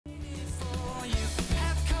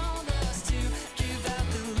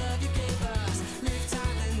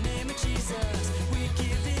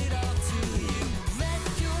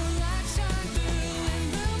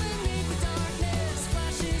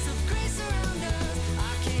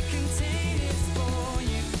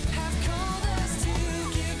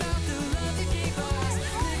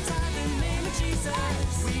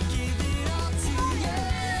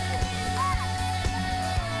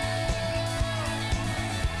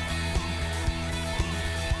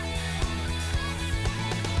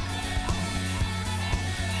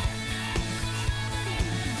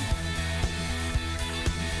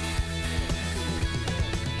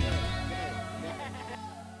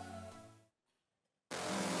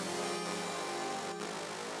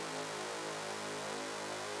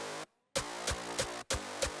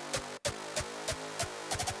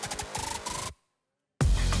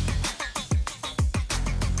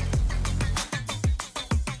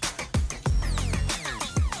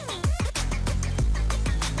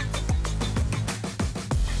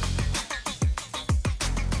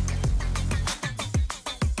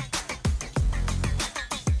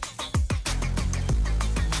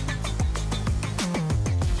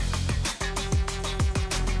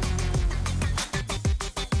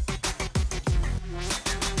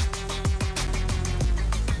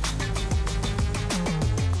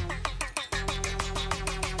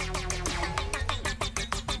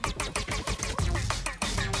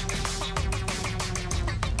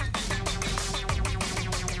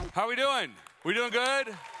How we doing? We doing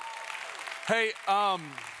good? Hey,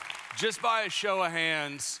 just by a show of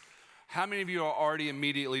hands, how many of you are already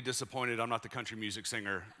immediately disappointed I'm not the country music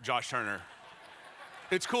singer, Josh Turner?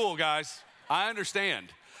 It's cool, guys. I understand.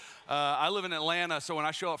 I live in Atlanta, so when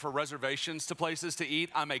I show up for reservations to places to eat,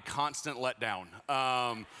 I'm a constant letdown.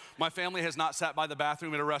 My family has not sat by the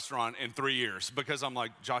bathroom at a restaurant in 3 years because I'm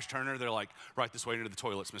like, Josh Turner? They're like, right this way into the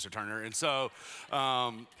toilets, Mr. Turner. And so,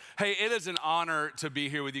 hey, it is an honor to be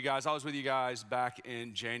here with you guys. I was with you guys back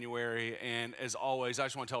in January, and as always, I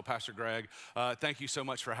just want to tell Pastor Greg, thank you so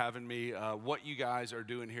much for having me. What you guys are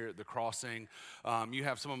doing here at The Crossing, you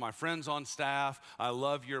have some of my friends on staff. I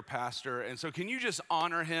love your pastor, and so can you just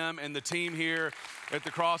honor him and the team here at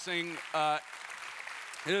The Crossing?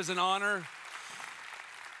 It is an honor.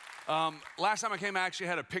 Last time I came, I actually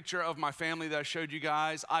had a picture of my family that I showed you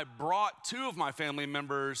guys. I brought 2 of my family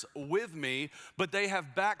members with me, but they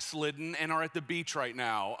have backslidden and are at the beach right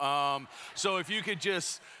now. So if you could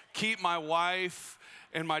just keep my wife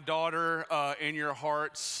and my daughter in your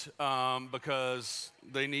hearts because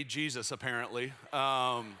they need Jesus, apparently.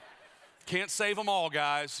 Can't save them all,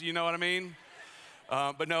 guys. You know what I mean?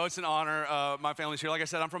 But no, it's an honor. My family's here. Like I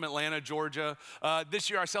said, I'm from Atlanta, Georgia. This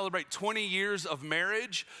year I celebrate 20 years of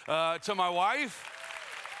marriage to my wife.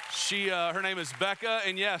 Her name is Becca,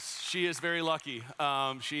 and yes, she is very lucky.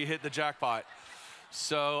 She hit the jackpot.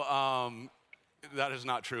 So that is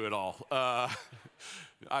not true at all.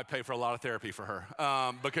 I pay for a lot of therapy for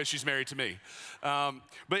her because she's married to me.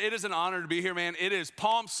 But it is an honor to be here, man. It is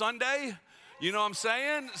Palm Sunday. You know what I'm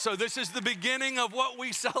saying? So this is the beginning of what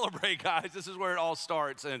we celebrate, guys. This is where it all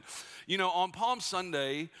starts. And, you know, on Palm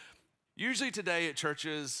Sunday, usually today at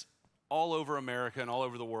churches all over America and all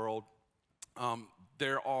over the world,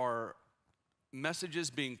 there are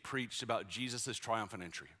messages being preached about Jesus' triumphant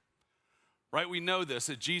entry. Right? We know this,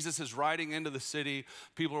 that Jesus is riding into the city.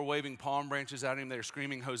 People are waving palm branches at him. They're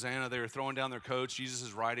screaming, Hosanna. They're throwing down their coats. Jesus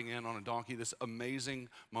is riding in on a donkey. This amazing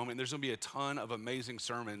moment. There's going to be a ton of amazing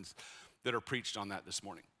sermons that are preached on that this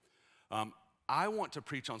morning. I want to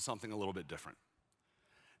preach on something a little bit different.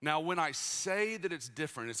 Now, when I say that it's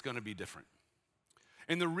different, it's going to be different.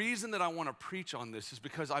 And the reason that I want to preach on this is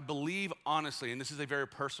because I believe honestly, and this is a very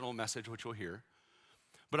personal message, which you'll hear,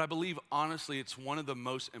 but I believe honestly it's one of the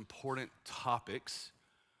most important topics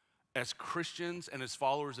as Christians and as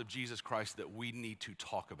followers of Jesus Christ that we need to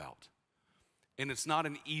talk about. And it's not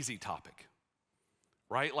an easy topic.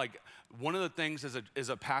 Right? Like one of the things as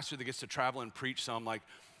a pastor that gets to travel and preach, so I'm like,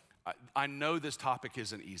 I know this topic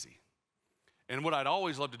isn't easy. And what I'd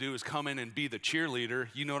always love to do is come in and be the cheerleader.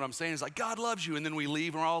 You know what I'm saying? It's like, God loves you. And then we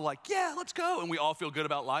leave and we're all like, yeah, let's go. And we all feel good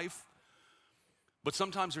about life. But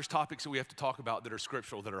sometimes there's topics that we have to talk about that are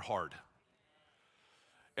scriptural, that are hard.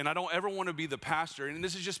 And I don't ever want to be the pastor, and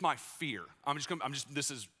this is just my fear.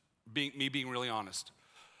 This is me being really honest.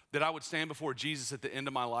 That I would stand before Jesus at the end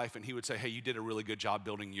of my life and he would say, hey, you did a really good job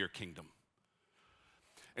building your kingdom.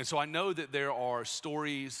 And so I know that there are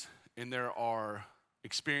stories and there are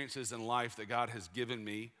experiences in life that God has given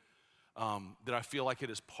me that I feel like it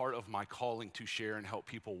is part of my calling to share and help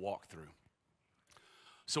people walk through.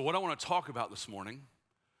 So what I want to talk about this morning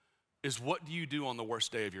is, what do you do on the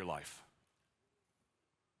worst day of your life?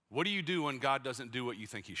 What do you do when God doesn't do what you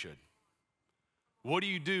think he should? What do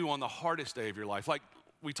you do on the hardest day of your life? Like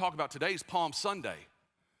we talk about, today's Palm Sunday.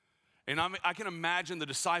 And I can imagine the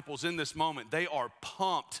disciples in this moment. They are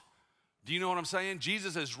pumped. Do you know what I'm saying?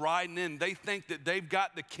 Jesus is riding in. They think that they've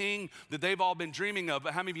got the king that they've all been dreaming of.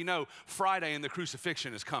 But how many of you know Friday and the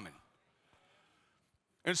crucifixion is coming?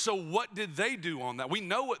 And so what did they do on that? We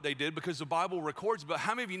know what they did because the Bible records, but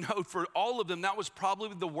how many of you know for all of them, that was probably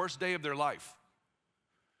the worst day of their life?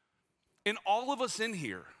 And all of us in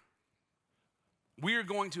here, we are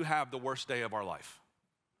going to have the worst day of our life.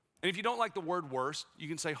 And if you don't like the word worst, you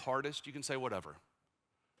can say hardest, you can say whatever.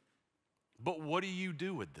 But what do you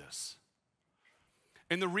do with this?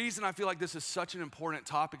 And the reason I feel like this is such an important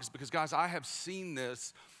topic is because, guys, I have seen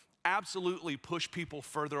this absolutely push people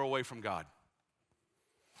further away from God.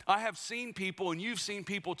 I have seen people, and you've seen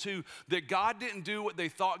people too, that God didn't do what they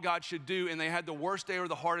thought God should do, and they had the worst day or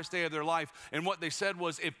the hardest day of their life. And what they said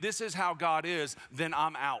was, if this is how God is, then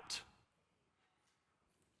I'm out.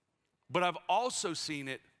 But I've also seen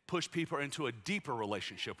it push people into a deeper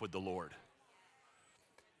relationship with the Lord.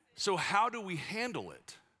 So how do we handle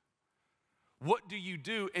it? What do you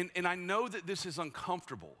do? And I know that this is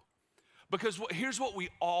uncomfortable because here's what we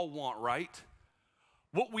all want, right?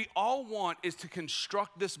 What we all want is to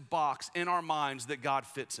construct this box in our minds that God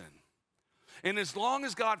fits in. And as long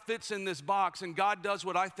as God fits in this box and God does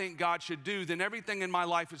what I think God should do, then everything in my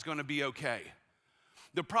life is going to be okay.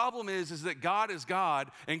 The problem is that God is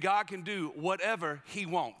God, and God can do whatever he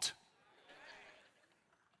won't.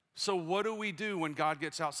 So what do we do when God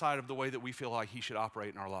gets outside of the way that we feel like he should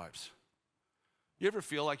operate in our lives? You ever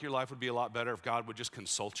feel like your life would be a lot better if God would just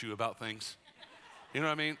consult you about things? You know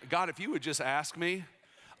what I mean? God, if you would just ask me,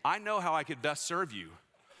 I know how I could best serve you.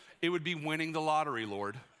 It would be winning the lottery,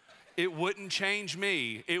 Lord. It wouldn't change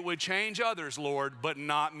me. It would change others, Lord, but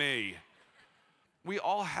not me. We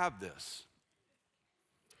all have this.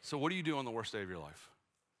 So what do you do on the worst day of your life?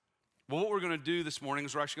 Well, what we're going to do this morning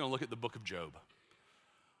is we're actually going to look at the book of Job.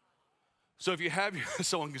 So if you have your,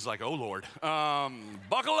 someone who's like, oh Lord,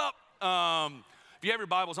 buckle up. If you have your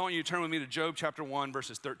Bibles, I want you to turn with me to Job chapter 1,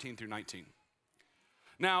 verses 13 through 19.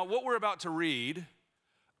 Now, what we're about to read,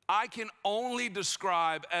 I can only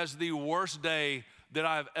describe as the worst day that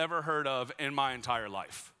I've ever heard of in my entire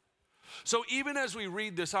life. So even as we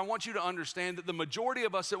read this, I want you to understand that the majority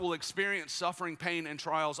of us that will experience suffering, pain, and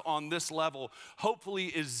trials on this level, hopefully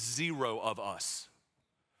is zero of us.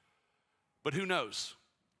 But who knows?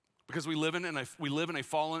 Because we live in a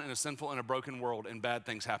fallen and a sinful and a broken world, and bad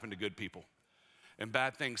things happen to good people. And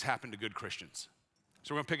bad things happen to good Christians.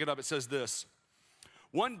 So we're gonna pick it up. It says this: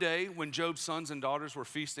 one day when Job's sons and daughters were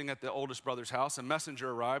feasting at the oldest brother's house, a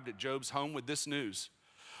messenger arrived at Job's home with this news: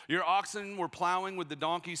 your oxen were plowing with the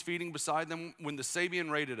donkeys feeding beside them when the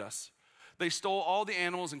Sabean raided us. They stole all the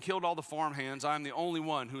animals and killed all the farm hands. I am the only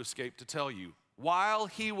one who escaped to tell you. While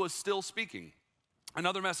he was still speaking,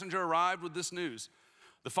 another messenger arrived with this news: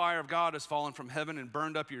 the fire of God has fallen from heaven and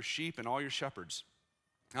burned up your sheep and all your shepherds.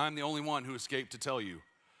 I am the only one who escaped to tell you.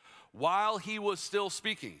 While he was still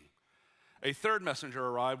speaking, a third messenger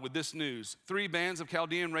arrived with this news: 3 bands of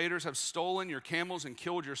Chaldean raiders have stolen your camels and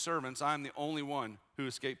killed your servants. I am the only one who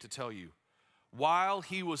escaped to tell you. While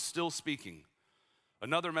he was still speaking,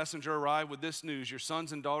 another messenger arrived with this news: your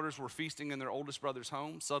sons and daughters were feasting in their oldest brother's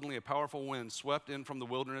home. Suddenly a powerful wind swept in from the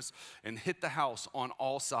wilderness and hit the house on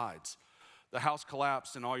all sides. The house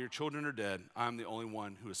collapsed and all your children are dead. I am the only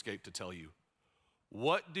one who escaped to tell you.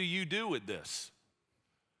 What do you do with this?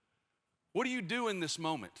 What do you do in this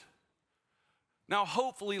moment? Now,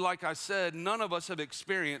 hopefully, like I said, none of us have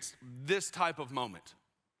experienced this type of moment.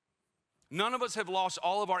 None of us have lost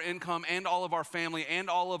all of our income and all of our family and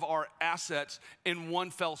all of our assets in one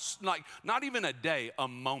fell, like not even a day, a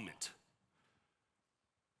moment.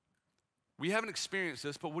 We haven't experienced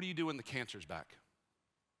this, but what do you do when the cancer's back?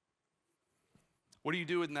 What do you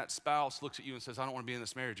do when that spouse looks at you and says, I don't want to be in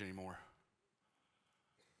this marriage anymore?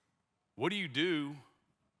 What do you do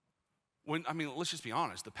when, let's just be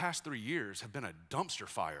honest, the past 3 years have been a dumpster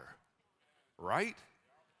fire, right?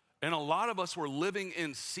 And a lot of us were living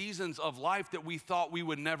in seasons of life that we thought we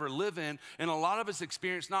would never live in. And a lot of us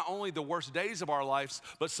experienced not only the worst days of our lives,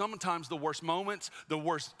 but sometimes the worst moments, the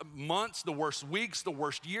worst months, the worst weeks, the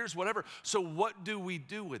worst years, whatever. So what do we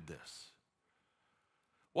do with this?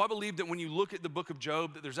 Well, I believe that when you look at the book of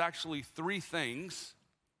Job, that there's actually 3 things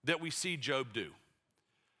that we see Job do.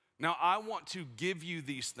 Now, I want to give you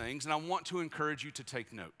these things, and I want to encourage you to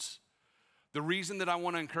take notes. The reason that I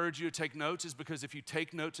want to encourage you to take notes is because if you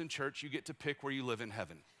take notes in church, you get to pick where you live in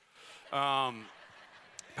heaven.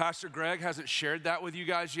 Pastor Greg hasn't shared that with you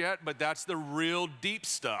guys yet, but that's the real deep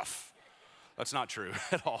stuff. That's not true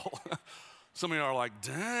at all. Some of you are like,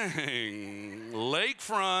 dang,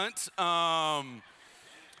 lakefront.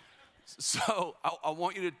 So I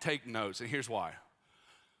want you to take notes, and here's why.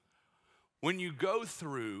 When you go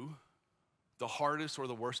through the hardest or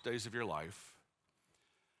the worst days of your life,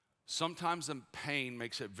 sometimes the pain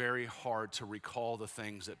makes it very hard to recall the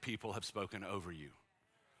things that people have spoken over you.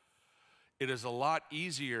 It is a lot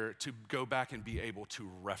easier to go back and be able to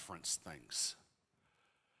reference things.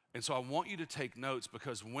 And so I want you to take notes,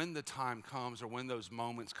 because when the time comes, or when those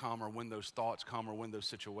moments come, or when those thoughts come, or when those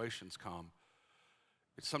situations come,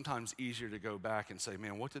 it's sometimes easier to go back and say,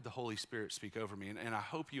 man, what did the Holy Spirit speak over me? And I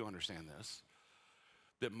hope you understand this,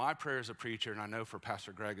 that my prayer as a preacher, and I know for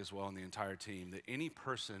Pastor Greg as well and the entire team, that any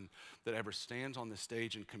person that ever stands on the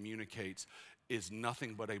stage and communicates is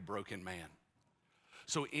nothing but a broken man.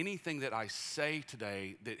 So anything that I say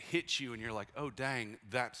today that hits you and you're like, oh, dang,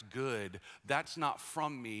 that's good, that's not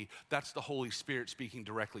from me, that's the Holy Spirit speaking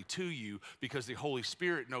directly to you, because the Holy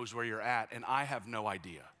Spirit knows where you're at and I have no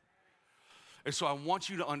idea. And so I want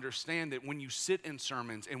you to understand that when you sit in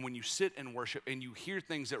sermons and when you sit in worship and you hear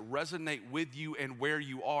things that resonate with you and where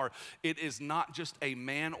you are, it is not just a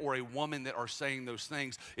man or a woman that are saying those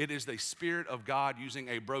things. It is the Spirit of God using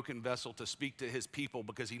a broken vessel to speak to his people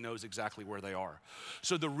because he knows exactly where they are.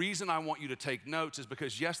 So the reason I want you to take notes is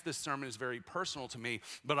because, yes, this sermon is very personal to me,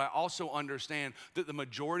 but I also understand that the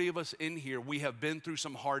majority of us in here, we have been through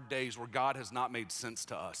some hard days where God has not made sense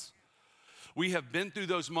to us. We have been through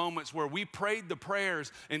those moments where we prayed the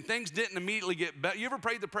prayers and things didn't immediately get better. You ever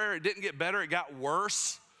prayed the prayer, it didn't get better, it got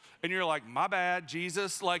worse? And you're like, my bad,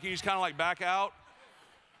 Jesus. Like, you just kind of like back out.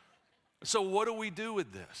 So what do we do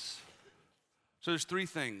with this? So there's three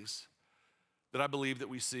things that I believe that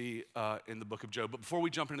we see in the book of Job. But before we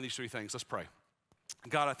jump into these three things, let's pray.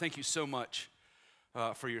 God, I thank you so much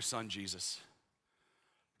for your son, Jesus.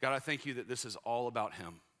 God, I thank you that this is all about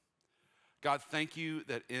him. God, thank you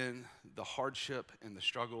that in the hardship and the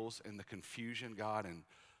struggles and the confusion, God, and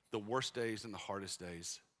the worst days and the hardest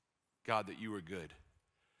days, God, that you are good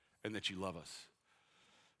and that you love us.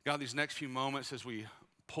 God, these next few moments as we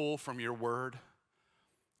pull from your word,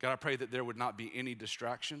 God, I pray that there would not be any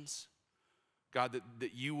distractions. God,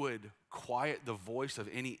 that you would quiet the voice of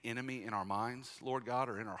any enemy in our minds, Lord God,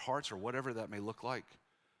 or in our hearts or whatever that may look like.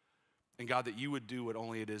 And God, that you would do what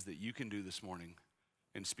only it is that you can do this morning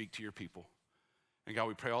and speak to your people. And God,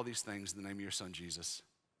 we pray all these things in the name of your son, Jesus.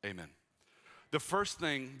 Amen. The first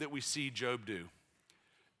thing that we see Job do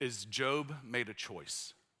is Job made a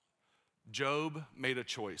choice. Job made a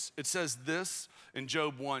choice. It says this in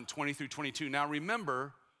Job 1, 20 through 22. Now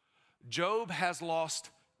remember, Job has lost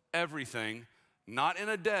everything, not in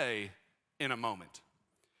a day, in a moment.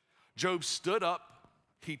 Job stood up,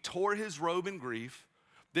 he tore his robe in grief,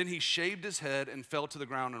 then he shaved his head and fell to the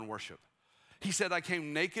ground in worship. He said, I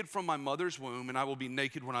came naked from my mother's womb, and I will be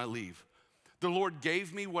naked when I leave. The Lord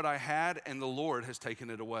gave me what I had, and the Lord has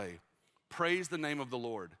taken it away. Praise the name of the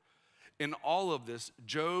Lord. In all of this,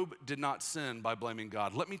 Job did not sin by blaming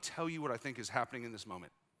God. Let me tell you what I think is happening in this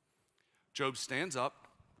moment. Job stands up,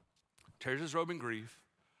 tears his robe in grief,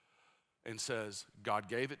 and says, God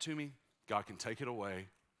gave it to me. God can take it away.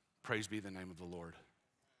 Praise be the name of the Lord.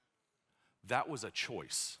 That was a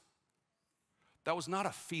choice. That was not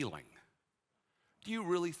a feeling. Do you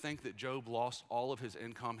really think that Job lost all of his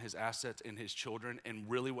income, his assets, and his children, and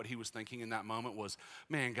really what he was thinking in that moment was,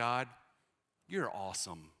 man, God, you're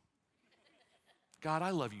awesome. God,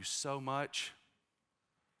 I love you so much.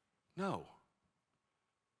 No.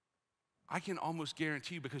 I can almost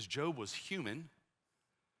guarantee you, because Job was human,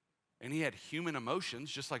 and he had human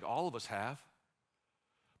emotions just like all of us have.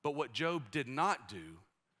 But what Job did not do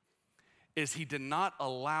is he did not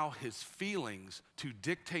allow his feelings to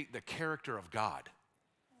dictate the character of God.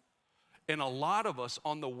 And a lot of us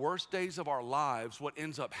on the worst days of our lives, what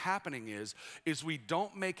ends up happening is we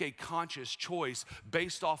don't make a conscious choice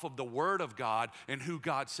based off of the word of God and who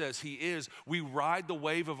God says he is. We ride the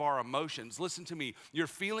wave of our emotions. Listen to me, your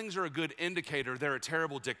feelings are a good indicator, they're a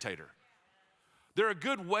terrible dictator. They're a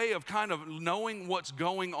good way of kind of knowing what's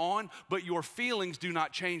going on, but your feelings do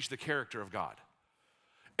not change the character of God.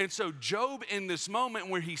 And so Job, in this moment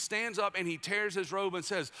where he stands up and he tears his robe and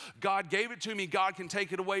says, God gave it to me, God can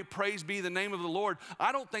take it away, praise be the name of the Lord.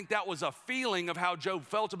 I don't think that was a feeling of how Job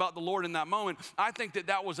felt about the Lord in that moment. I think that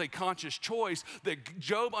that was a conscious choice, that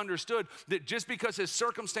Job understood that just because his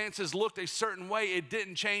circumstances looked a certain way, it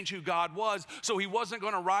didn't change who God was. So he wasn't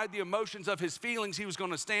going to ride the emotions of his feelings. He was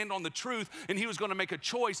going to stand on the truth, and he was going to make a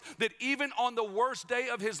choice that even on the worst day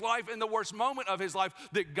of his life, in the worst moment of his life,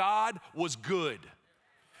 that God was good.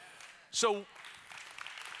 So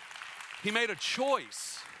he made a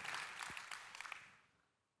choice.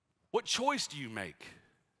 What choice do you make?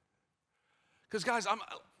 Because guys,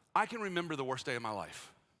 I can remember the worst day of my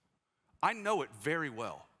life. I know it very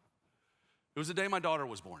well. It was the day my daughter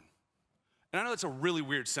was born. And I know that's a really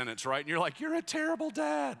weird sentence, right? And you're like, you're a terrible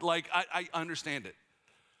dad. Like, I understand it.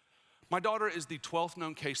 My daughter is the 12th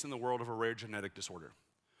known case in the world of a rare genetic disorder.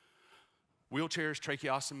 Wheelchairs,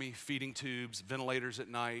 tracheostomy, feeding tubes, ventilators at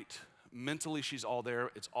night. Mentally, she's all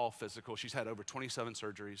there. It's all physical. She's had over 27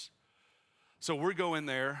 surgeries. So we're going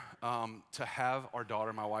there to have our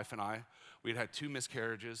daughter, my wife and I. We'd had 2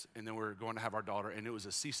 miscarriages, and then we were going to have our daughter, and it was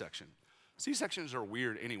a C-section. C-sections are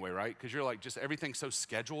weird anyway, right? Because you're like, just everything's so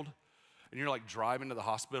scheduled, and you're like driving to the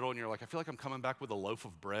hospital, and you're like, I feel like I'm coming back with a loaf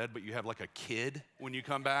of bread, but you have like a kid when you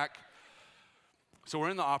come back. So we're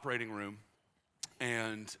in the operating room.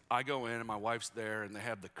 And I go in, and my wife's there, and they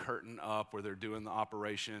have the curtain up where they're doing the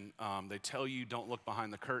operation. They tell you don't look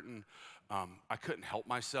behind the curtain. I couldn't help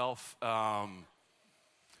myself.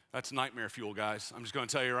 That's nightmare fuel, guys. I'm just gonna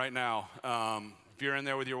tell you right now. If you're in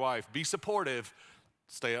there with your wife, be supportive,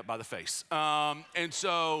 stay up by the face. And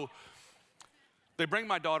so they bring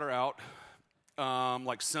my daughter out,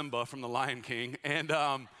 like Simba from The Lion King, and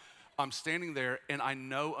I'm standing there and I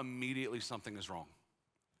know immediately something is wrong.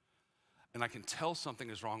 And I can tell something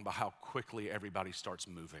is wrong by how quickly everybody starts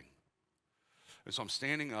moving. And so I'm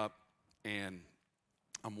standing up and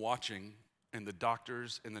I'm watching, and the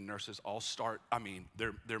doctors and the nurses all start,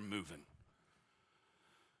 they're moving.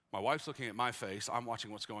 My wife's looking at my face, I'm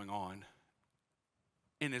watching what's going on.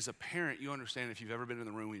 And as a parent, you understand if you've ever been in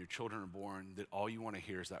the room when your children are born, that all you want to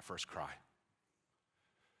hear is that first cry.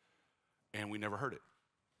 And we never heard it.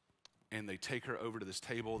 And they take her over to this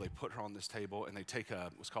table, they put her on this table, and they take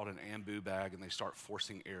what's called an ambu bag, and they start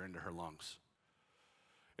forcing air into her lungs.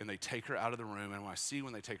 And they take her out of the room, and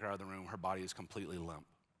when they take her out of the room, her body is completely limp.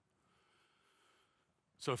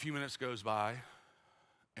 So a few minutes goes by,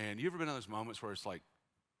 and you ever been in those moments where it's like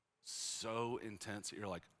so intense that you're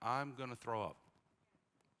like, I'm gonna throw up?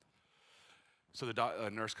 So the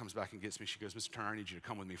nurse comes back and gets me. She goes, Mr. Turner, I need you to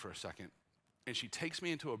come with me for a second. And she takes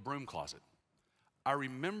me into a broom closet. I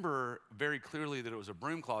remember very clearly that it was a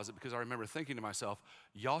broom closet because I remember thinking to myself,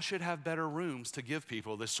 y'all should have better rooms to give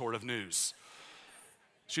people this sort of news.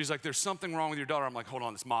 She's like, there's something wrong with your daughter. I'm like, hold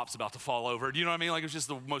on, this mop's about to fall over. Do you know what I mean? Like, it was just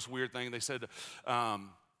the most weird thing. They said,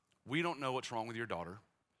 we don't know what's wrong with your daughter.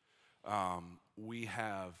 We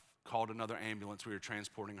have called another ambulance. We are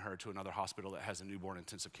transporting her to another hospital that has a newborn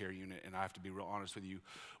intensive care unit. And I have to be real honest with you,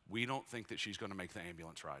 we don't think that she's gonna make the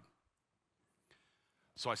ambulance ride.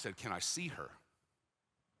 So I said, can I see her?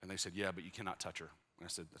 And they said, yeah, but you cannot touch her. And I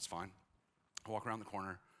said, that's fine. I walk around the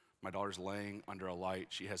corner. My daughter's laying under a light.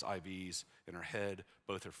 She has IVs in her head,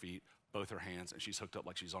 both her feet, both her hands, and she's hooked up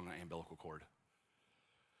like she's on an umbilical cord.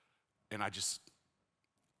 And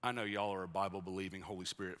I know y'all are a Bible-believing, Holy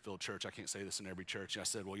Spirit-filled church. I can't say this in every church. I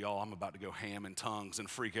said, well, y'all, I'm about to go ham in tongues and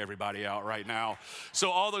freak everybody out right now.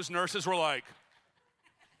 So all those nurses were like,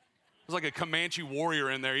 it was like a Comanche warrior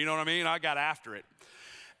in there, you know what I mean? I got after it.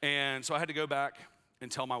 And so I had to go back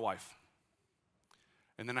and tell my wife.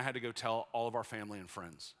 And then I had to go tell all of our family and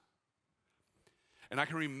friends. And I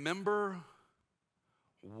can remember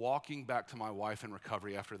walking back to my wife in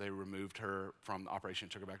recovery after they removed her from the operation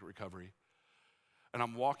and took her back to recovery. And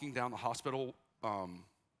I'm walking down the hospital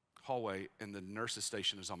hallway, and the nurse's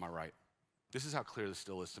station is on my right. This is how clear this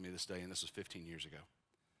still is to me this day, and this was 15 years ago.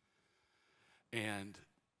 And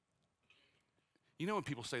you know when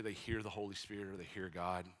people say they hear the Holy Spirit or they hear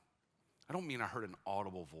God? I don't mean I heard an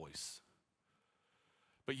audible voice.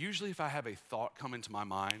 But usually if I have a thought come into my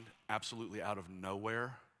mind, absolutely out of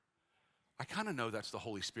nowhere, I kind of know that's the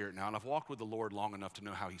Holy Spirit now. And I've walked with the Lord long enough to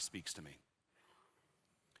know how he speaks to me.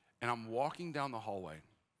 And I'm walking down the hallway,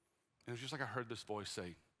 and it's just like I heard this voice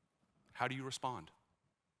say, how do you respond?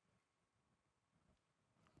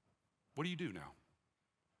 What do you do now?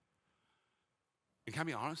 And can I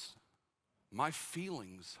be honest? My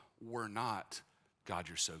feelings were not, God,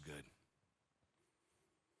 you're so good.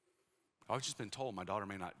 I've just been told my daughter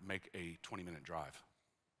may not make a 20-minute drive.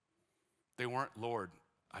 They weren't, Lord,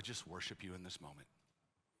 I just worship you in this moment.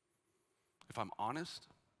 If I'm honest,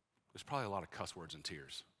 there's probably a lot of cuss words and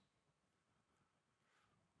tears.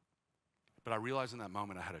 But I realized in that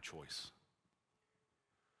moment I had a choice.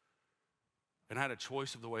 And I had a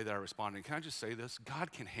choice of the way that I responded. And can I just say this?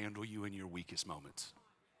 God can handle you in your weakest moments.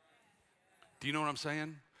 Do you know what I'm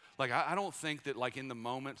saying? Like, I don't think that, like, in the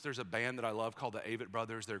moments, there's a band that I love called the Avett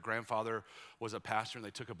Brothers. Their grandfather was a pastor, and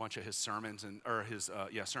they took a bunch of his sermons and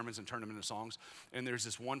turned them into songs. And there's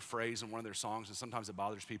this one phrase in one of their songs, and sometimes it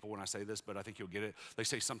bothers people when I say this, but I think you'll get it. They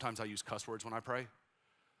say, sometimes I use cuss words when I pray.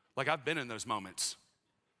 Like, I've been in those moments.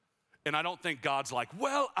 And I don't think God's like,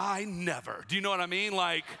 well, I never. Do you know what I mean?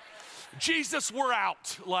 Like, Jesus, we're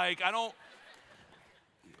out. Like, I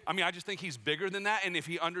just think he's bigger than that, and if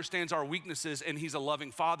he understands our weaknesses and he's a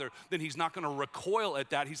loving father, then he's not gonna recoil at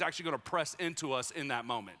that. He's actually gonna press into us in that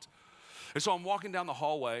moment. And so I'm walking down the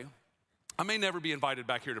hallway. I may never be invited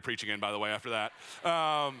back here to preach again, by the way, after that.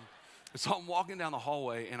 So I'm walking down the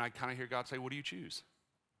hallway, and I kind of hear God say, what do you choose?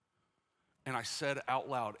 And I said out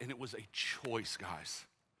loud, and it was a choice, guys.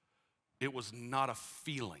 It was not a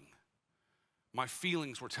feeling. My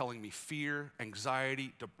feelings were telling me fear,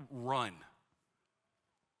 anxiety, to run.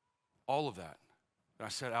 All of that. And I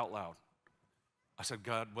said out loud, I said,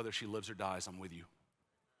 God, whether she lives or dies, I'm with you.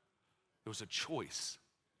 It was a choice.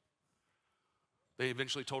 They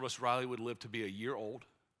eventually told us Riley would live to be a year old,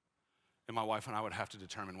 and my wife and I would have to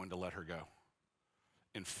determine when to let her go.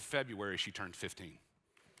 In February, she turned 15.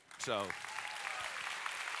 So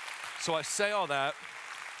I say all that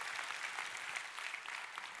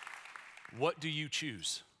What do you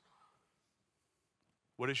choose?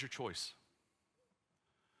 What is your choice?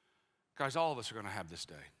 Guys, all of us are going to have this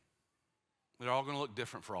day. They're all going to look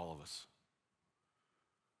different for all of us.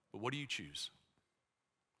 But what do you choose?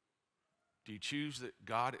 Do you choose that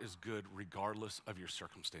God is good regardless of your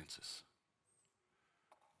circumstances?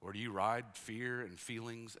 Or do you ride fear and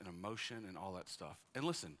feelings and emotion and all that stuff? And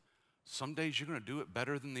listen, some days you're going to do it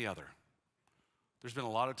better than the other. There's been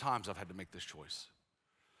a lot of times I've had to make this choice.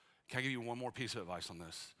 Can I give you one more piece of advice on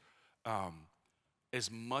this? As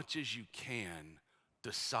much as you can,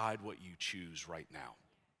 decide what you choose right now.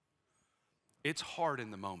 It's hard in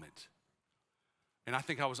the moment. And I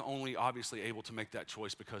think I was only obviously able to make that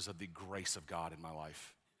choice because of the grace of God in my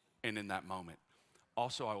life and in that moment.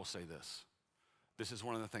 Also, I will say this. This is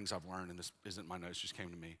one of the things I've learned, and this isn't my notes, just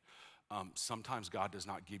came to me. Sometimes God does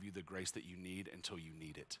not give you the grace that you need until you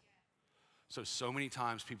need it. So many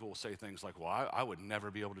times people will say things like, well, I would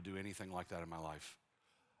never be able to do anything like that in my life.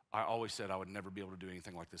 I always said I would never be able to do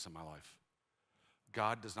anything like this in my life.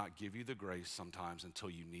 God does not give you the grace sometimes until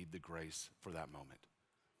you need the grace for that moment.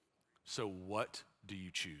 So what do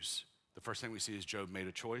you choose? The first thing we see is Job made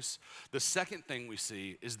a choice. The second thing we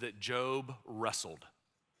see is that Job wrestled.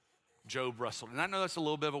 Job wrestled. And I know that's a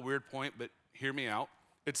little bit of a weird point, but hear me out.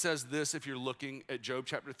 It says this if you're looking at Job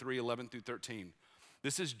chapter 3, 11 through 13.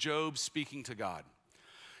 This is Job speaking to God.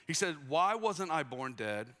 He said, why wasn't I born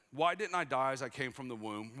dead? Why didn't I die as I came from the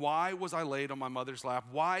womb? Why was I laid on my mother's lap?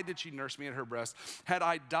 Why did she nurse me at her breast? Had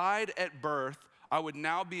I died at birth, I would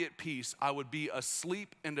now be at peace. I would be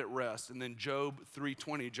asleep and at rest. And then Job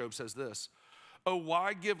 3:20, Job says this, oh,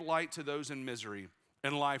 why give light to those in misery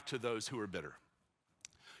and life to those who are bitter?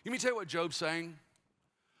 Let me tell you what Job's saying.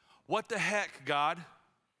 What the heck, God?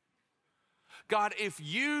 God, if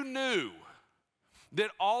you knew that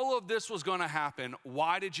all of this was gonna happen,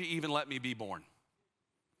 why did you even let me be born?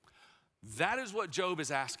 That is what Job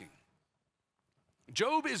is asking.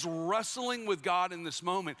 Job is wrestling with God in this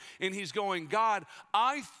moment, and he's going, God,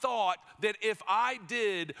 I thought that if I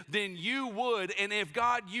did, then you would, and if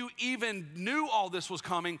God, you even knew all this was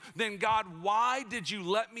coming, then God, why did you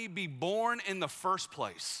let me be born in the first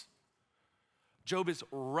place? Job is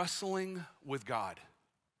wrestling with God.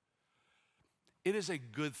 It is a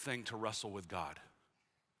good thing to wrestle with God.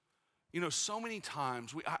 You know, so many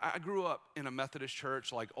times, I grew up in a Methodist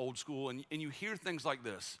church, like old school, and you hear things like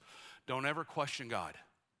this. Don't ever question God.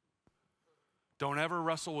 Don't ever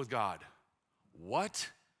wrestle with God. What?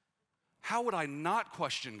 How would I not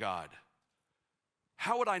question God?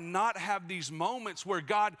 How would I not have these moments where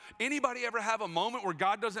God, anybody ever have a moment where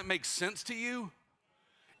God doesn't make sense to you?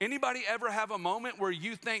 Anybody ever have a moment where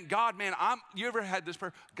you think, God, man, you ever had this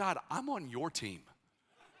prayer? God, I'm on your team.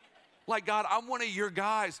 Like, God, I'm one of your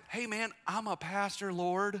guys. Hey, man, I'm a pastor,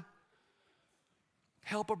 Lord.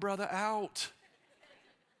 Help a brother out.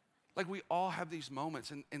 Like, we all have these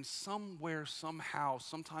moments, and somewhere, somehow,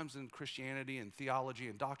 sometimes in Christianity and theology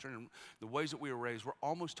and doctrine and the ways that we were raised, we're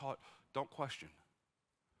almost taught, don't question.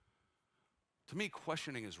 To me,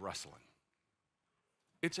 questioning is wrestling.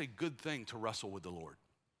 It's a good thing to wrestle with the Lord.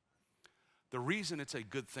 The reason it's a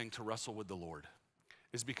good thing to wrestle with the Lord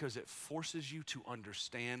is because it forces you to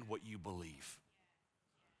understand what you believe.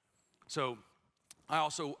 So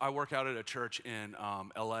I work out at a church in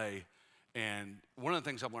LA, and one of the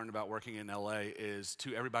things I've learned about working in LA is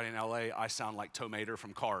to everybody in LA, I sound like Tow Mater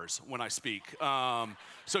from Cars when I speak.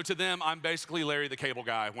 So to them, I'm basically Larry the Cable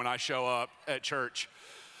Guy when I show up at church.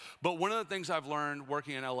 But one of the things I've learned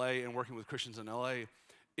working in LA and working with Christians in LA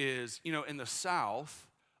is, you know, in the South,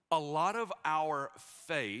 a lot of our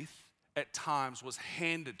faith at times was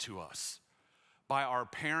handed to us by our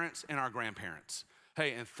parents and our grandparents.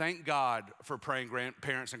 Hey, and thank God for praying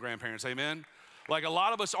grandparents and grandparents, amen? Like, a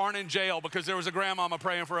lot of us aren't in jail because there was a grandmama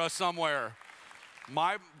praying for us somewhere.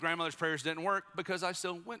 My grandmother's prayers didn't work because I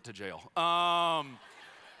still went to jail. My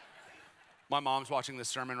mom's watching this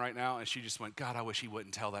sermon right now, and she just went, God, I wish he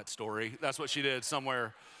wouldn't tell that story. That's what she did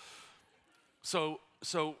somewhere. So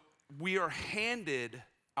we are handed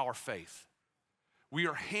our faith. We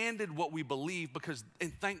are handed what we believe because,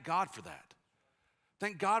 and thank God for that.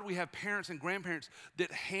 Thank God we have parents and grandparents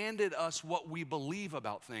that handed us what we believe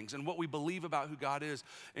about things and what we believe about who God is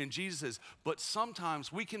and Jesus is. But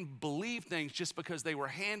sometimes we can believe things just because they were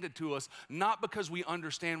handed to us, not because we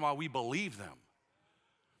understand why we believe them.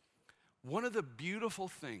 One of the beautiful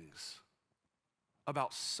things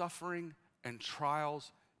about suffering and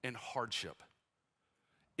trials and hardship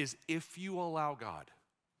is if you allow God,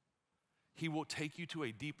 he will take you to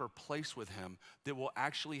a deeper place with him that will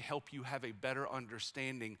actually help you have a better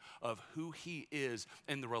understanding of who he is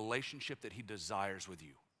and the relationship that he desires with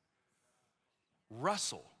you.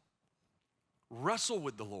 Wrestle. Wrestle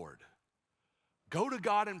with the Lord. Go to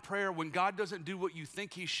God in prayer when God doesn't do what you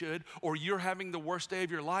think he should, or you're having the worst day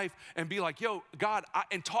of your life, and be like, yo, God,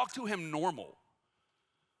 and talk to him normal.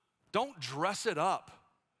 Don't dress it up.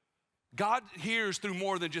 God hears through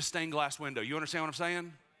more than just stained glass window. You understand what I'm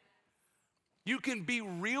saying? You can be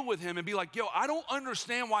real with him and be like, yo, I don't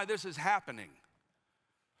understand why this is happening.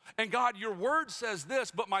 And God, your word says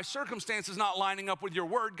this, but my circumstance is not lining up with your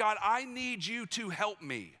word. God, I need you to help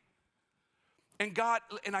me. And God,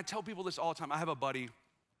 and I tell people this all the time. I have a buddy,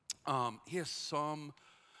 he has some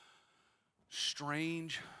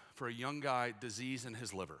strange, for a young guy, disease in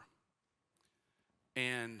his liver.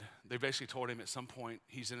 And they basically told him at some point,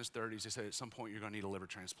 he's in his 30s, they said at some point you're gonna need a liver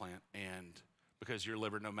transplant, and because your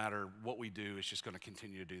liver, no matter what we do, is just gonna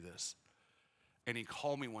continue to do this. And he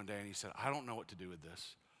called me one day and he said, I don't know what to do with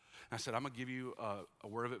this. And I said, I'm gonna give you a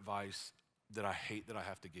word of advice that I hate that I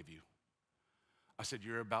have to give you. I said,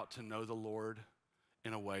 you're about to know the Lord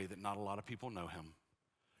in a way that not a lot of people know him,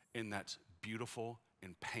 and that's beautiful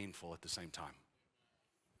and painful at the same time.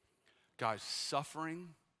 Guys, suffering,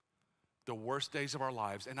 the worst days of our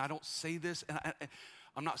lives, and I don't say this, and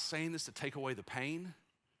I'm not saying this to take away the pain.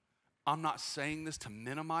 I'm not saying this to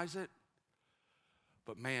minimize it,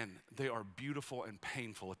 but man, they are beautiful and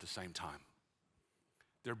painful at the same time.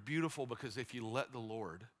 They're beautiful because if you let the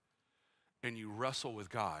Lord and you wrestle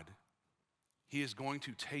with God, he is going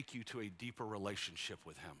to take you to a deeper relationship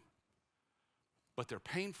with him. But they're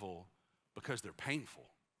painful because they're painful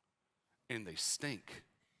and they stink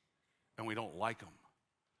and we don't like them.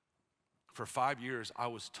 For 5 years, I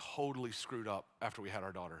was totally screwed up after we had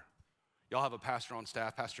our daughter. Y'all have a pastor on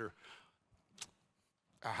staff, Pastor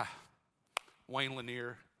Wayne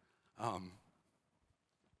Lanier,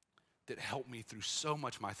 that helped me through so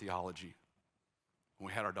much of my theology when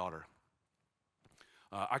we had our daughter.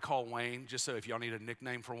 I call Wayne, just so if y'all need a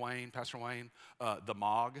nickname for Wayne, Pastor Wayne, the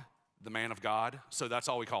Mog, the man of God. So that's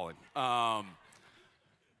all we call him.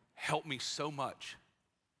 Helped me so much.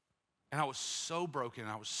 And I was so broken,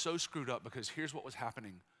 I was so screwed up because here's what was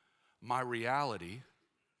happening. My reality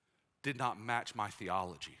did not match my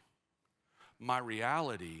theology. My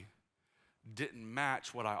reality didn't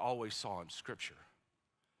match what I always saw in Scripture.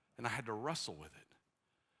 And I had to wrestle with it.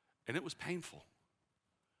 And it was painful.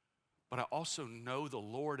 But I also know the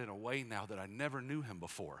Lord in a way now that I never knew him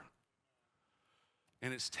before.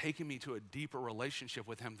 And it's taken me to a deeper relationship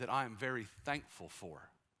with him that I am very thankful for.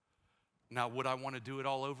 Now, would I want to do it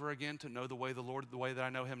all over again to know the way the Lord, the way that I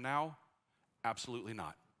know him now? Absolutely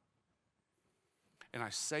not. And I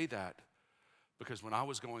say that because when I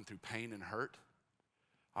was going through pain and hurt,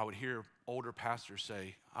 I would hear older pastors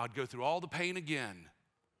say, I'd go through all the pain again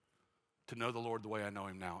to know the Lord the way I know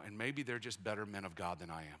him now. And maybe they're just better men of God than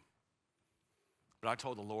I am. But I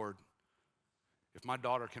told the Lord, if my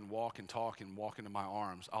daughter can walk and talk and walk into my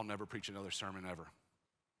arms, I'll never preach another sermon ever.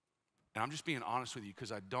 And I'm just being honest with you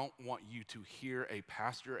because I don't want you to hear a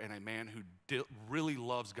pastor and a man who really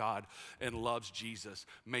loves God and loves Jesus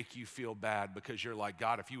make you feel bad because you're like,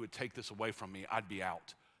 God, if you would take this away from me, I'd be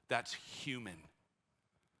out. That's human.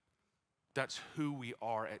 That's who we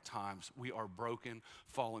are at times. We are broken,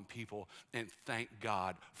 fallen people, and thank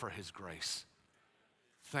God for his grace.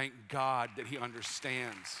 Thank God that he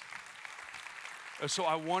understands. So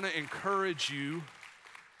I want to encourage you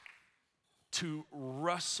to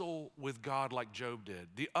wrestle with God like Job did.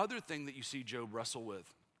 The other thing that you see Job wrestle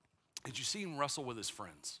with is you see him wrestle with his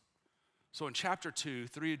friends. So in chapter 2,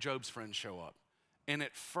 3 of Job's friends show up. And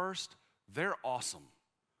at first, they're awesome,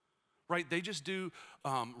 right? They just do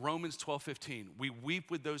Romans 12:15. We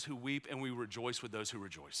weep with those who weep and we rejoice with those who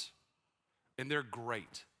rejoice. And they're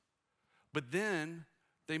great. But then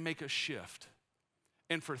they make a shift.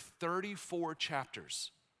 And for 34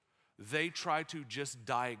 chapters, they try to just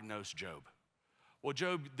diagnose Job. Well,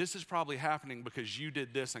 Job, this is probably happening because you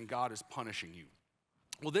did this and God is punishing you.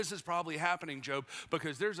 Well, this is probably happening, Job,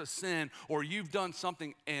 because there's a sin or you've done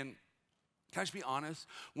something. And can I just be honest?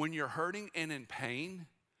 When you're hurting and in pain,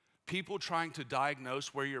 people trying to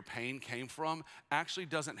diagnose where your pain came from actually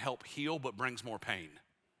doesn't help heal, but brings more pain.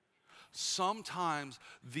 Sometimes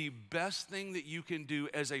the best thing that you can do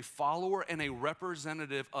as a follower and a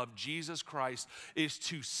representative of Jesus Christ is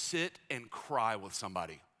to sit and cry with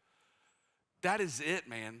somebody. That is it,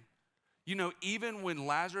 man. You know, even when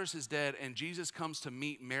Lazarus is dead and Jesus comes to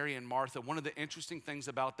meet Mary and Martha, one of the interesting things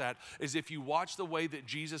about that is if you watch the way that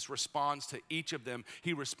Jesus responds to each of them,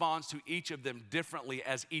 he responds to each of them differently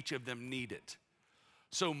as each of them need it.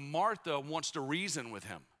 So Martha wants to reason with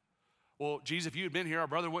him. Well, Jesus, if you had been here, our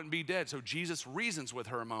brother wouldn't be dead. So Jesus reasons with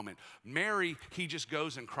her a moment. Mary, he just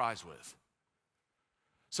goes and cries with.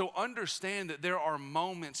 So understand that there are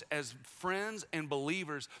moments as friends and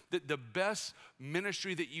believers that the best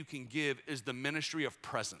ministry that you can give is the ministry of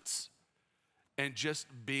presence and just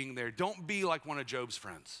being there. Don't be like one of Job's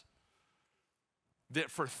friends that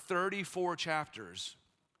for 34 chapters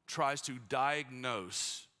tries to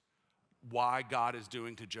diagnose why God is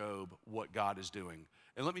doing to Job what God is doing.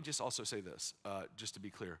 And let me just also say this, just to be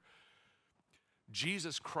clear.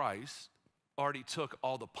 Jesus Christ already took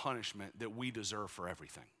all the punishment that we deserve for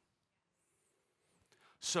everything.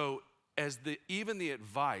 So as even the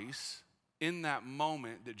advice in that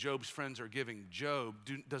moment that Job's friends are giving Job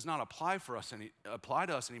does not apply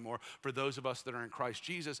to us anymore for those of us that are in Christ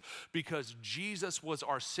Jesus, because Jesus was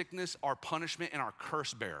our sickness, our punishment, and our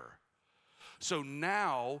curse bearer. So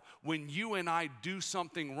now, when you and I do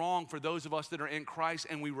something wrong, for those of us that are in Christ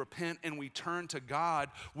and we repent and we turn to God,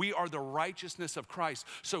 we are the righteousness of Christ.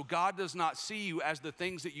 So God does not see you as the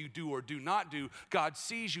things that you do or do not do. God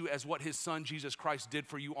sees you as what his son Jesus Christ did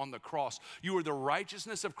for you on the cross. You are the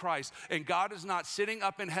righteousness of Christ, and God is not sitting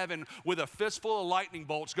up in heaven with a fistful of lightning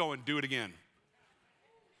bolts going, do it again.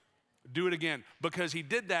 Do it again. Because he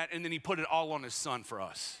did that and then he put it all on his son for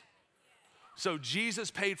us. So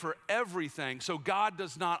Jesus paid for everything, so God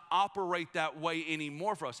does not operate that way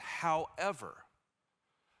anymore for us. However,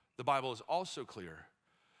 the Bible is also clear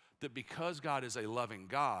that because God is a loving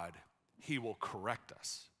God, he will correct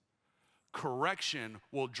us. Correction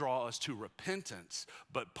will draw us to repentance,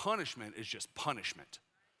 but punishment is just punishment.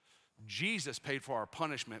 Jesus paid for our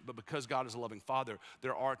punishment, but because God is a loving Father,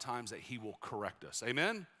 there are times that he will correct us.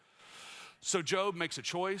 Amen? So Job makes a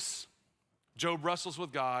choice. Job wrestles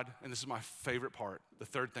with God, and this is my favorite part. The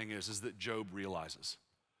third thing is that Job realizes.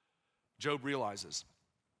 Job realizes.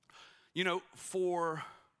 You know, for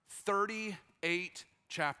 38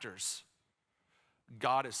 chapters,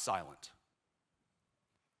 God is silent.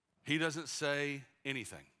 He doesn't say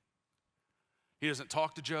anything. He doesn't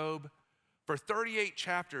talk to Job. For 38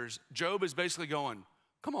 chapters, Job is basically going,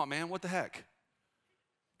 come on, man, what the heck?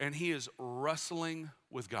 And he is wrestling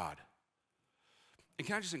with God. And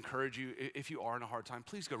can I just encourage you, if you are in a hard time,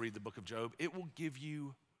 please go read the book of Job. It will give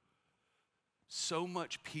you so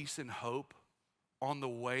much peace and hope on the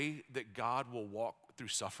way that God will walk through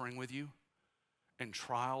suffering with you and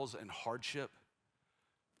trials and hardship.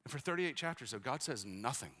 And for 38 chapters, though, God says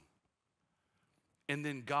nothing. And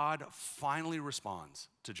then God finally responds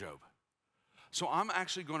to Job. So I'm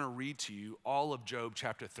actually going to read to you all of Job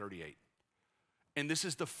chapter 38. And this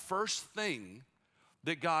is the first thing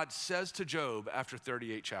that God says to Job after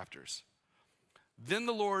 38 chapters. Then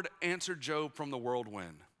the Lord answered Job from the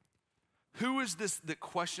whirlwind. Who is this that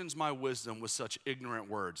questions my wisdom with such ignorant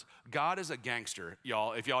words? God is a gangster,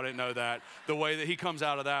 y'all, if y'all didn't know that. The way that he comes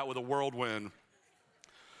out of that with a whirlwind.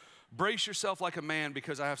 Brace yourself like a man,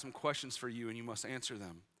 because I have some questions for you and you must answer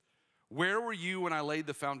them. Where were you when I laid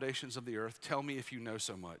the foundations of the earth? Tell me if you know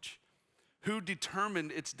so much. Who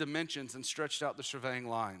determined its dimensions and stretched out the surveying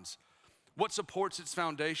lines? What supports its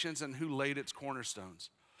foundations and who laid its cornerstones?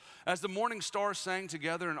 As the morning stars sang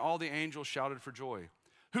together and all the angels shouted for joy.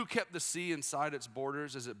 Who kept the sea inside its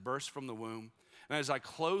borders as it burst from the womb? And as I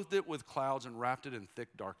clothed it with clouds and wrapped it in thick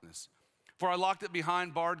darkness. For I locked it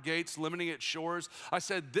behind barred gates, limiting its shores. I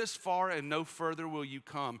said, this far and no further will you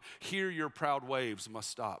come. Here your proud waves must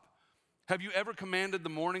stop. Have you ever commanded the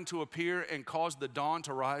morning to appear and caused the dawn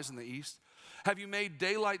to rise in the east? Have you made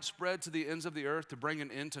daylight spread to the ends of the earth to bring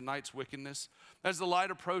an end to night's wickedness? As the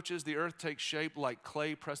light approaches, the earth takes shape like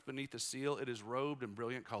clay pressed beneath a seal. It is robed in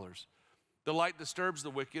brilliant colors. The light disturbs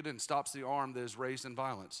the wicked and stops the arm that is raised in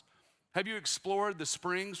violence. Have you explored the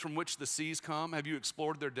springs from which the seas come? Have you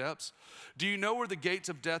explored their depths? Do you know where the gates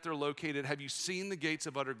of death are located? Have you seen the gates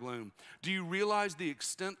of utter gloom? Do you realize the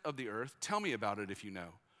extent of the earth? Tell me about it if you know.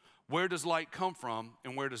 Where does light come from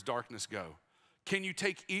and where does darkness go? Can you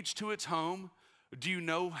take each to its home? Do you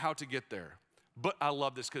know how to get there? But I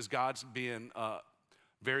love this because God's being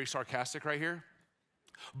very sarcastic right here.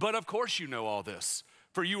 But of course you know all this,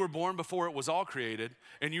 for you were born before it was all created,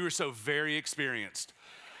 and you were so very experienced.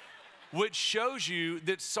 Which shows you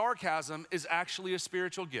that sarcasm is actually a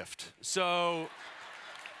spiritual gift. So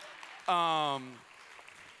I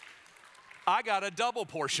got a double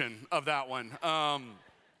portion of that one. I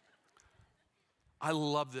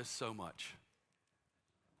love this so much.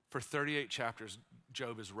 For 38 chapters,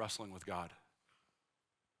 Job is wrestling with God.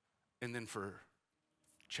 And then for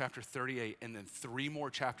chapter 38, and then 3 more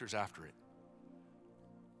chapters after it,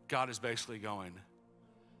 God is basically going,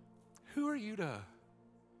 who are you to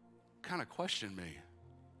kind of question me?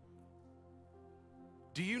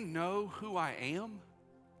 Do you know who I am?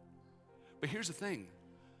 But here's the thing.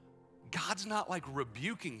 God's not like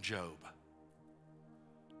rebuking Job.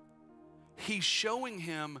 he's showing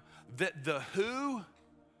him that the who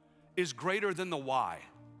is greater than the why.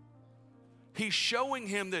 He's showing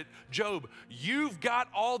him that, Job, you've got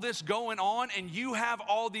all this going on and you have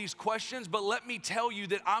all these questions, but let me tell you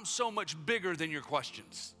that I'm so much bigger than your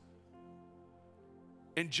questions.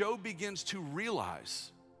 And Job begins to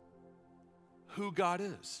realize who God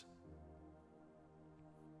is.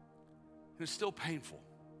 And it's still painful.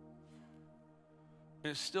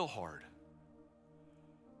 And it's still hard.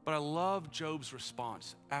 But I love Job's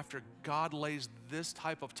response after God lays this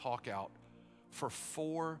type of talk out for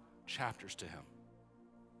 4 chapters to him.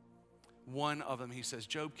 One of them, he says,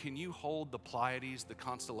 Job, can you hold the Pleiades, the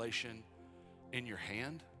constellation, in your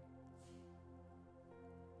hand?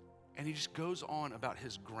 And he just goes on about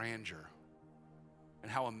his grandeur and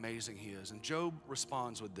how amazing he is. And Job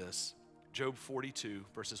responds with this, Job 42,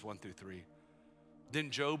 verses 1 through 3. Then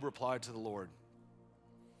Job replied to the Lord,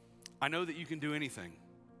 I know that you can do anything,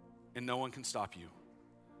 and no one can stop you.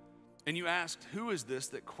 And you asked, who is this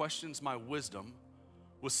that questions my wisdom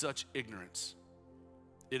with such ignorance?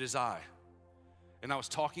 It is I. And I was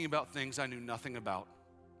talking about things I knew nothing about,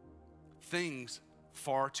 things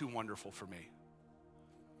far too wonderful for me.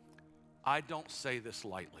 I don't say this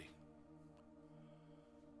lightly.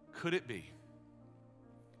 Could it be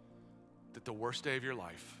that the worst day of your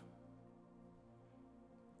life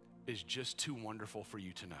is just too wonderful for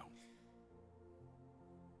you to know?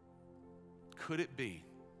 Could it be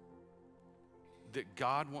that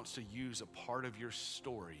God wants to use a part of your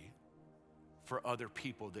story for other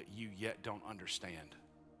people that you yet don't understand?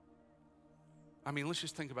 I mean, let's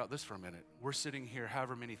just think about this for a minute. We're sitting here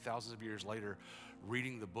however many thousands of years later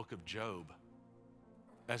reading the book of Job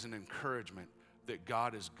as an encouragement that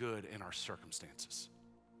God is good in our circumstances.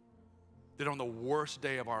 That on the worst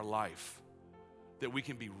day of our life, that we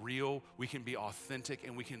can be real, we can be authentic,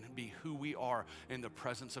 and we can be who we are in the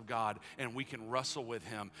presence of God, and we can wrestle with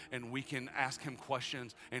him, and we can ask him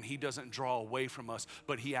questions, and he doesn't draw away from us,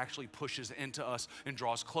 but he actually pushes into us and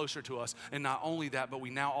draws closer to us. And not only that, but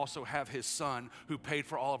we now also have his son who paid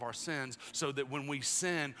for all of our sins, so that when we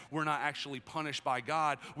sin, we're not actually punished by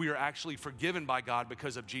God, we are actually forgiven by God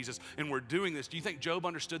because of Jesus, and we're doing this. Do you think Job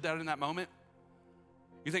understood that in that moment?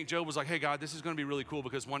 You think Job was like, hey, God, this is going to be really cool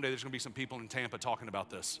because one day there's going to be some people in Tampa talking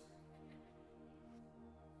about this?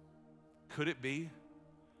 Could it be?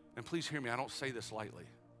 And please hear me, I don't say this lightly.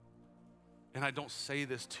 And I don't say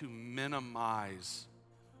this to minimize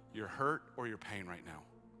your hurt or your pain right now.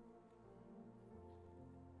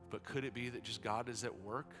 But could it be that just God is at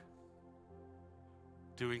work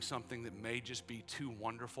doing something that may just be too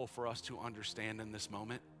wonderful for us to understand in this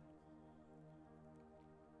moment?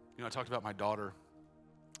 You know, I talked about my daughter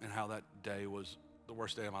and how that day was the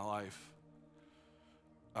worst day of my life.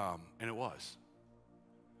 And it was.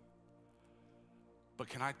 But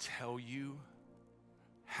can I tell you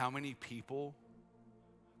how many people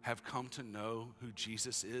have come to know who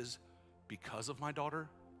Jesus is because of my daughter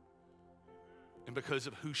and because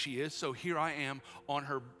of who she is? So here I am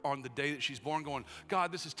on the day that she's born going,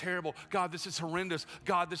 God, this is terrible. God, this is horrendous.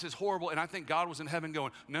 God, this is horrible. And I think God was in heaven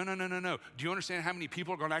going, no. Do you understand how many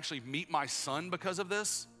people are going to actually meet my son because of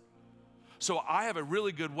this? So I have a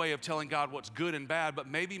really good way of telling God what's good and bad, but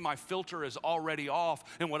maybe my filter is already off,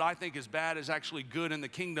 and what I think is bad is actually good in the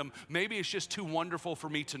kingdom. Maybe it's just too wonderful for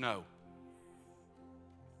me to know.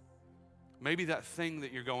 Maybe that thing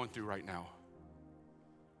that you're going through right now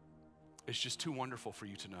is just too wonderful for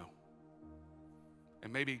you to know.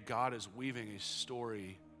 And maybe God is weaving a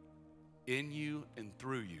story in you and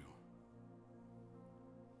through you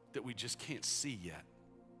that we just can't see yet.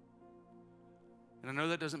 And I know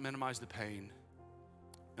that doesn't minimize the pain,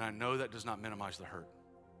 and I know that does not minimize the hurt,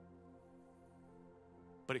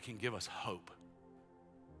 but it can give us hope.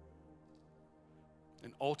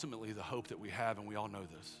 And ultimately, the hope that we have, and we all know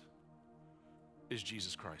this, is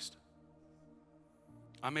Jesus Christ.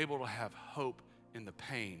 I'm able to have hope in the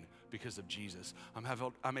pain because of Jesus.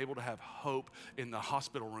 I'm able to have hope in the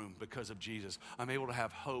hospital room because of Jesus. I'm able to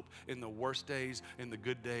have hope in the worst days, in the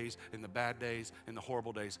good days, in the bad days, in the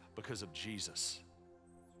horrible days because of Jesus.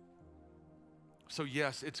 So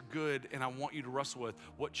yes, it's good, and I want you to wrestle with,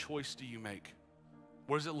 what choice do you make?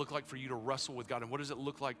 What does it look like for you to wrestle with God? And what does it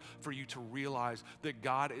look like for you to realize that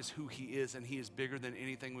God is who he is, and he is bigger than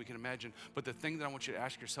anything we can imagine? But the thing that I want you to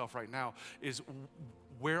ask yourself right now is,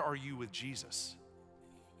 where are you with Jesus?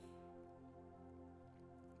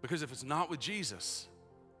 Because if it's not with Jesus,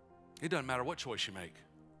 it doesn't matter what choice you make.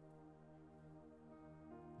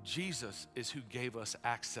 Jesus is who gave us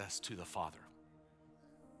access to the Father.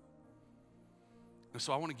 And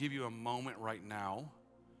so I want to give you a moment right now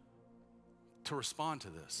to respond to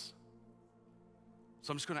this.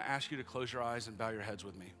 So I'm just gonna ask you to close your eyes and bow your heads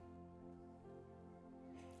with me.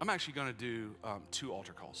 I'm actually gonna do 2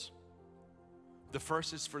 altar calls. The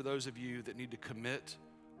first is for those of you that need to commit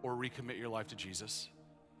or recommit your life to Jesus.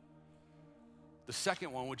 The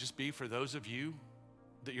second one would just be for those of you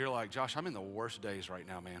that you're like, Josh, I'm in the worst days right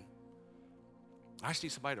now, man. I just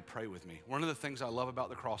need somebody to pray with me. One of the things I love about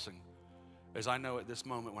the crossing is I know at this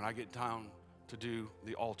moment when I get down to do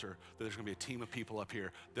the altar that there's gonna be a team of people up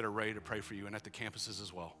here that are ready to pray for you, and at the campuses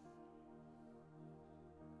as well.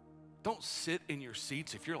 Don't sit in your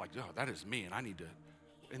seats if you're like, oh, that is me and I need to,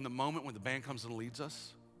 in the moment when the band comes and leads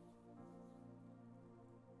us.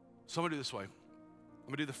 So I'm gonna do this way. I'm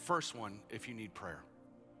gonna do the first one if you need prayer.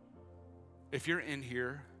 If you're in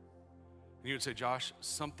here and you would say, Josh,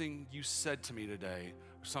 something you said to me today,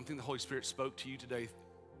 or something the Holy Spirit spoke to you today,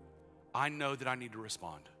 I know that I need to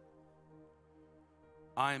respond.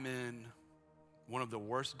 I'm in one of the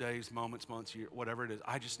worst days, moments, months, year, whatever it is.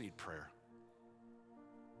 I just need prayer.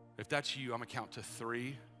 If that's you, I'm gonna count to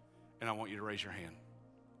 3 and I want you to raise your hand.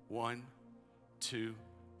 1, 2,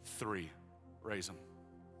 3. Raise them.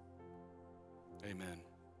 Amen.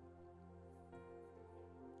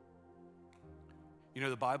 You know,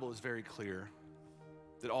 the Bible is very clear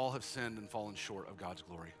that all have sinned and fallen short of God's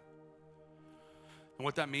glory. And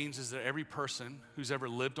what that means is that every person who's ever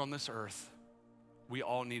lived on this earth, we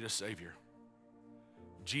all need a Savior.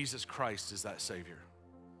 Jesus Christ is that Savior.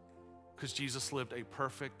 Because Jesus lived a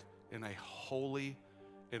perfect and a holy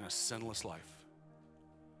and a sinless life.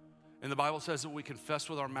 And the Bible says that we confess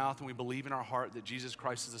with our mouth and we believe in our heart that Jesus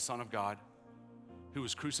Christ is the Son of God, who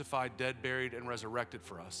was crucified, dead, buried, and resurrected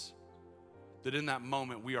for us. That in that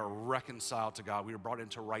moment we are reconciled to God. We are brought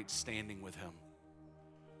into right standing with Him.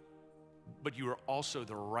 But you are also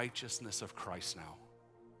the righteousness of Christ now.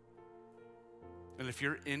 And if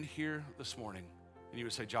you're in here this morning and you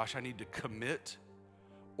would say, Josh, I need to commit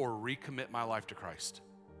or recommit my life to Christ.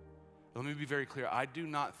 Let me be very clear. I do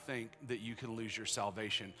not think that you can lose your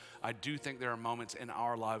salvation. I do think there are moments in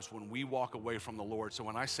our lives when we walk away from the Lord. So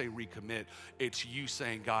when I say recommit, it's you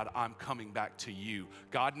saying, God, I'm coming back to you.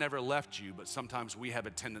 God never left you, but sometimes we have a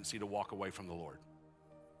tendency to walk away from the Lord.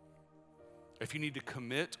 If you need to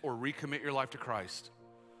commit or recommit your life to Christ,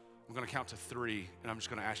 I'm gonna count to 3, and I'm just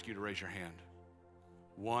gonna ask you to raise your hand.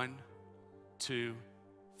 1, 2,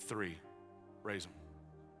 3. Raise them.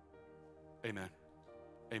 Amen.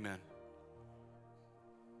 Amen.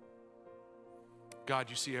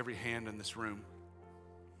 God, you see every hand in this room.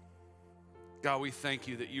 God, we thank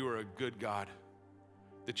you that you are a good God,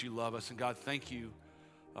 that you love us. And God, thank you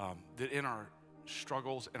that in our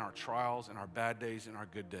struggles, in our trials, in our bad days, in our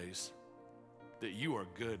good days, that you are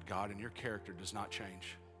good, God, and your character does not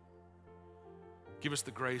change. Give us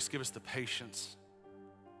the grace, give us the patience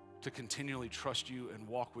to continually trust you and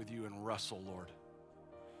walk with you and wrestle, Lord.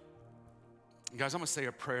 Guys, I'm gonna say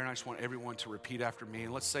a prayer and I just want everyone to repeat after me,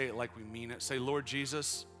 and let's say it like we mean it. Say, Lord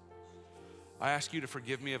Jesus, I ask you to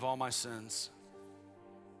forgive me of all my sins.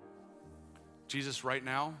 Jesus, right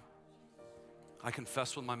now, I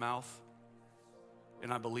confess with my mouth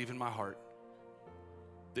and I believe in my heart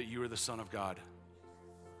that you are the Son of God,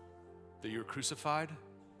 that you were crucified,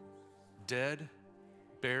 dead,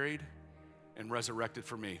 buried, and resurrected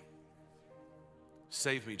for me.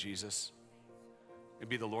 Save me, Jesus, and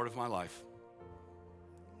be the Lord of my life.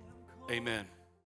 Amen.